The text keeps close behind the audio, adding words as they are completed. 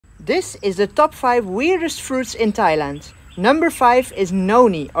This is the top 5 weirdest fruits in Thailand. Number 5 is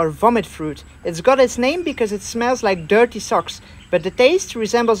noni or vomit fruit. It's got its name because it smells like dirty socks, but the taste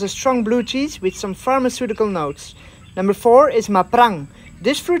resembles a strong blue cheese with some pharmaceutical notes. Number 4 is maprang.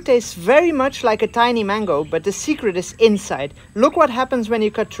 This fruit tastes very much like a tiny mango, but the secret is inside. Look what happens when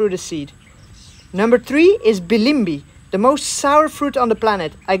you cut through the seed. Number 3 is bilimbi, the most sour fruit on the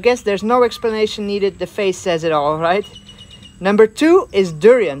planet. I guess there's no explanation needed, the face says it all, right? Number 2 is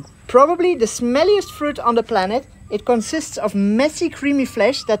durian, probably the smelliest fruit on the planet. It consists of messy creamy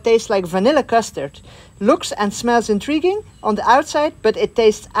flesh that tastes like vanilla custard. Looks and smells intriguing on the outside, but it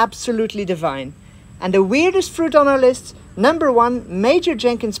tastes absolutely divine. And the weirdest fruit on our list, number 1, Major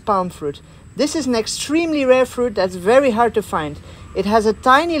Jenkins palm fruit. This is an extremely rare fruit that's very hard to find. It has a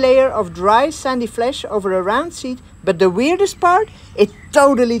tiny layer of dry sandy flesh over a round seed, but the weirdest part, it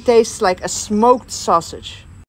totally tastes like a smoked sausage.